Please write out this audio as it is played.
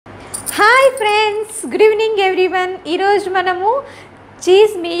Hi friends, good evening everyone. ఈరోజు మనము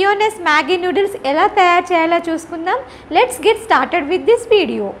cheese మియోనెస్ Maggi noodles ఎలా తయారు చేయాలో చూసుకుందాం. Let's get started with this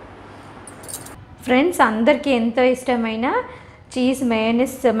video. Friends, అందరికీ ఎంతో ఇష్టమైన చీజ్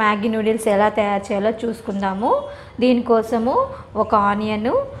మయోనెస్ మ్యాగీ నూడిల్స్ ఎలా తయారు చేయాలో చూసుకుందాము. దీనికోసము ఒక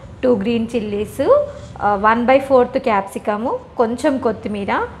ఆనియన్, 2 గ్రీన్ చిల్లీస్, 1/4 క్యాప్సికము, కొంచెం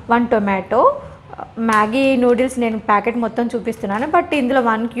కొత్తిమీర, 1 టొమాటో. మ్యాగీ నూడిల్స్ నేను ప్యాకెట్ మొత్తం చూపిస్తున్నాను, బట్ ఇందులో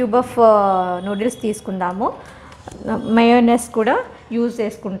 1 క్యూబ్ ఆఫ్ నూడిల్స్ తీసుకుందాము. మయోనెస్ కూడా యూజ్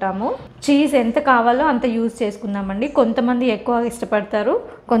చేసుకుంటాము. చీజ్ ఎంత కావాలో అంత యూజ్ చేసుకుందామండి. కొంతమంది ఎక్కువ ఇష్టపడతారు,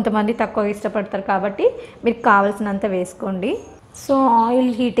 కొంతమంది తక్కువ ఇష్టపడతారు, కాబట్టి మీకు కావాల్సినంత వేసుకోండి. సో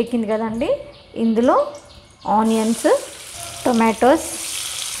ఆయిల్ హీట్ ఎక్కింది కదండి, ఇందులో onions, tomatoes,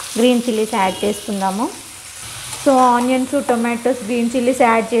 green chillies add చేసుకుందాము. So onions, tomatoes, green chillies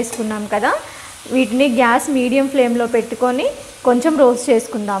add చేసుకున్నాం కదా, వీటిని గ్యాస్ మీడియం ఫ్లేమ్లో పెట్టుకొని కొంచెం రోస్ట్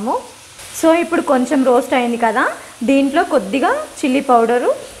చేసుకుందాము. సో ఇప్పుడు కొంచెం రోస్ట్ అయింది కదా, దీంట్లో కొద్దిగా చిల్లీ పౌడరు,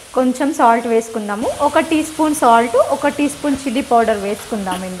 కొంచెం సాల్ట్ వేసుకుందాము. 1 tea spoon salt, 1 tea spoon chilli powder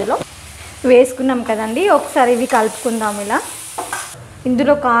వేసుకుందాము. ఇందులో వేసుకున్నాం కదండి, ఒకసారి ఇవి కలుపుకుందాము. ఇలా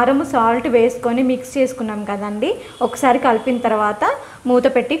ఇందులో కారం, సాల్ట్ వేసుకొని మిక్స్ చేసుకున్నాం కదండి, ఒకసారి కలిపిన తర్వాత మూత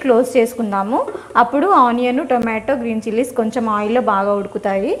పెట్టి క్లోజ్ చేసుకుందాము. అప్పుడు ఆనియన్, టొమాటో, గ్రీన్ చిల్లీస్ కొంచెం ఆయిల్లో బాగా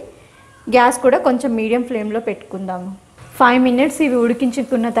ఉడుకుతాయి. గ్యాస్ కూడా కొంచెం మీడియం ఫ్లేమ్లో పెట్టుకుందాము. 5 మినిట్స్ ఇవి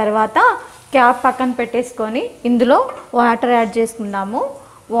ఉడికించుకున్న తర్వాత క్యాప్ పక్కన పెట్టేసుకొని ఇందులో వాటర్ యాడ్ చేసుకుందాము.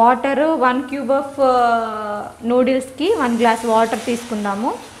 Water 1 cube of నూడిల్స్కి 1 glass water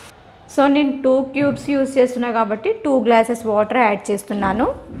తీసుకుందాము. సో నేను 2 క్యూబ్స్ యూజ్ చేస్తున్నా కాబట్టి 2 గ్లాసెస్ వాటర్ యాడ్ చేస్తున్నాను.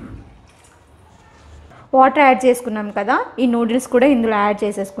 వాటర్ యాడ్ చేసుకున్నాం కదా, ఈ నూడిల్స్ కూడా ఇందులో యాడ్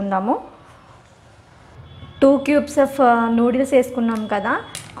చేసేసుకుందాము. 2 క్యూబ్స్ ఆఫ్ నూడిల్స్ వేసుకున్నాం కదా,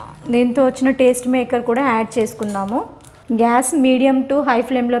 దీంతో వచ్చిన టేస్ట్ మేకర్ కూడా యాడ్ చేసుకుందాము. గ్యాస్ మీడియం టు హై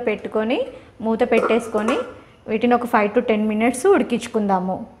ఫ్లేమ్లో పెట్టుకొని మూత పెట్టేసుకొని వీటిని ఒక 5 to 10 మినిట్స్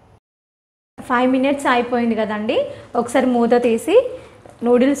ఉడికించుకుందాము. 5 మినిట్స్ అయిపోయింది కదండి, ఒకసారి మూత తీసి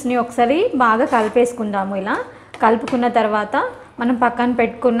నూడిల్స్ని ఒకసారి బాగా కలిపేసుకుందాము. ఇలా కలుపుకున్న తర్వాత మనం పక్కన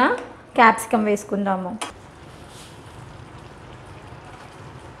పెట్టుకున్న క్యాప్సికమ్ వేసుకుందాము.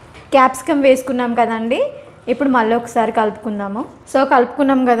 క్యాప్సికమ్ వేసుకున్నాం కదండి, ఇప్పుడు మళ్ళీ ఒకసారి కలుపుకుందాము. సో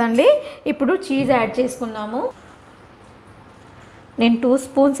కలుపుకున్నాం కదండి, ఇప్పుడు చీజ్ యాడ్ చేసుకుందాము. నేను 2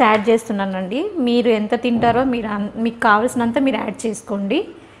 స్పూన్స్ యాడ్ చేస్తున్నానండి. మీరు ఎంత తింటారో మీకు కావాల్సినంత మీరు యాడ్ చేసుకోండి.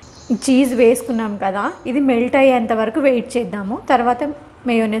 చీజ్ వేసుకున్నాం కదా, ఇది మెల్ట్ అయ్యేంత వరకు వెయిట్ చేద్దాము. తర్వాత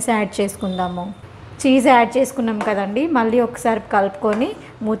మయోనైస్ యాడ్ చేసుకుందాము. చీజ్ యాడ్ చేసుకున్నాం కదండి, మళ్ళీ ఒకసారి కలుపుకొని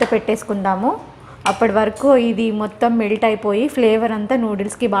మూత పెట్టేసుకుందాము. అప్పటి వరకు ఇది మొత్తం మెల్ట్ అయిపోయి ఫ్లేవర్ అంతా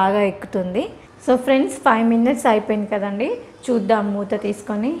నూడిల్స్కి బాగా ఎక్కుతుంది. సో ఫ్రెండ్స్, 5 మినిట్స్ అయిపోయింది కదండి, చూద్దాం మూత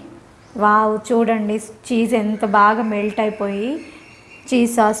తీసుకొని. వావ్, చూడండి చీజ్ ఎంత బాగా మెల్ట్ అయిపోయి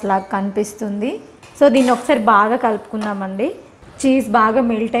చీజ్ సాస్ లాగా కనిపిస్తుంది. సో దీన్ని ఒకసారి బాగా కలుపుకుందామండి. చీజ్ బాగా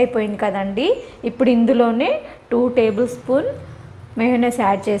మెల్ట్ అయిపోయింది కదండి, ఇప్పుడు ఇందులోనే 2 టేబుల్ స్పూన్ మయోనైస్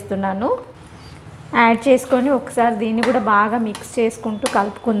యాడ్ చేస్తున్నాను. యాడ్ చేసుకొని ఒకసారి దీన్ని కూడా బాగా మిక్స్ చేసుకుంటూ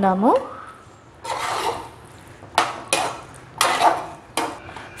కలుపుకుందాము.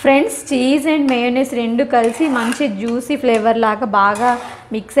 ఫ్రెండ్స్, చీజ్ అండ్ మయోనైస్ రెండు కలిసి మంచి జ్యూసీ ఫ్లేవర్ లాగా బాగా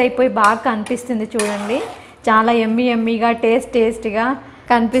మిక్స్ అయిపోయి బాగా కనిపిస్తుంది. చూడండి, చాలా ఎమ్మీగా టేస్టీగా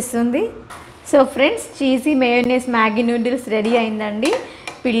కనిపిస్తుంది. So friends, cheesy mayonnaise Maggi noodles ready అయిందండి.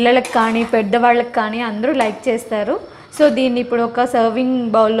 పిల్లలకు కానీ పెద్దవాళ్ళకి కానీ అందరూ లైక్ చేస్తారు. సో దీన్ని ఇప్పుడు ఒక సర్వింగ్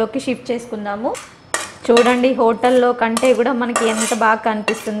బౌల్లోకి షిఫ్ట్ చేసుకుందాము. చూడండి, హోటల్లో కంటే కూడా మనకి ఎంత బాగా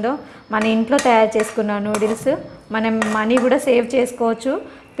కనిపిస్తుందో. మన ఇంట్లో తయారు చేసుకున్న నూడిల్స్, మనం మనీ కూడా సేవ్ చేసుకోవచ్చు.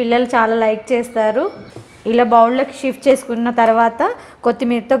 పిల్లలు చాలా లైక్ చేస్తారు. ఇలా బౌల్లోకి షిఫ్ట్ చేసుకున్న తర్వాత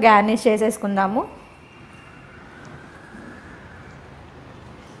కొత్తిమీరతో గార్నిష్ చేసేసుకుందాము.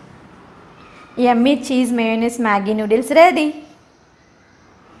 యమ్మీ cheese mayonnaise Maggi noodles ready.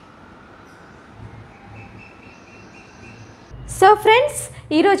 So friends,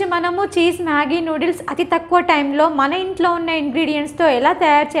 ఈరోజు మనము చీజ్ మ్యాగీ నూడిల్స్ అతి తక్కువ టైంలో మన ఇంట్లో ఉన్న ఇంగ్రీడియంట్స్తో ఎలా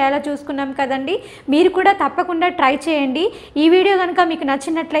తయారు చేయాలో చూసుకున్నాం కదండి. మీరు కూడా తప్పకుండా ట్రై చేయండి. ఈ వీడియో కనుక మీకు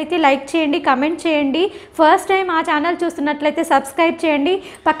నచ్చినట్లయితే లైక్ చేయండి, కమెంట్ చేయండి. ఫస్ట్ టైం ఆ ఛానల్ చూస్తున్నట్లయితే సబ్స్క్రైబ్ చేయండి.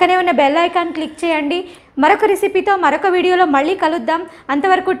 పక్కనే ఉన్న బెల్ ఐకాన్ క్లిక్ చేయండి. మరొక రెసిపీతో మరొక వీడియోలో మళ్ళీ కలుద్దాం.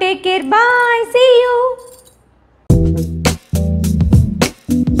 అంతవరకు take care, bye, see you.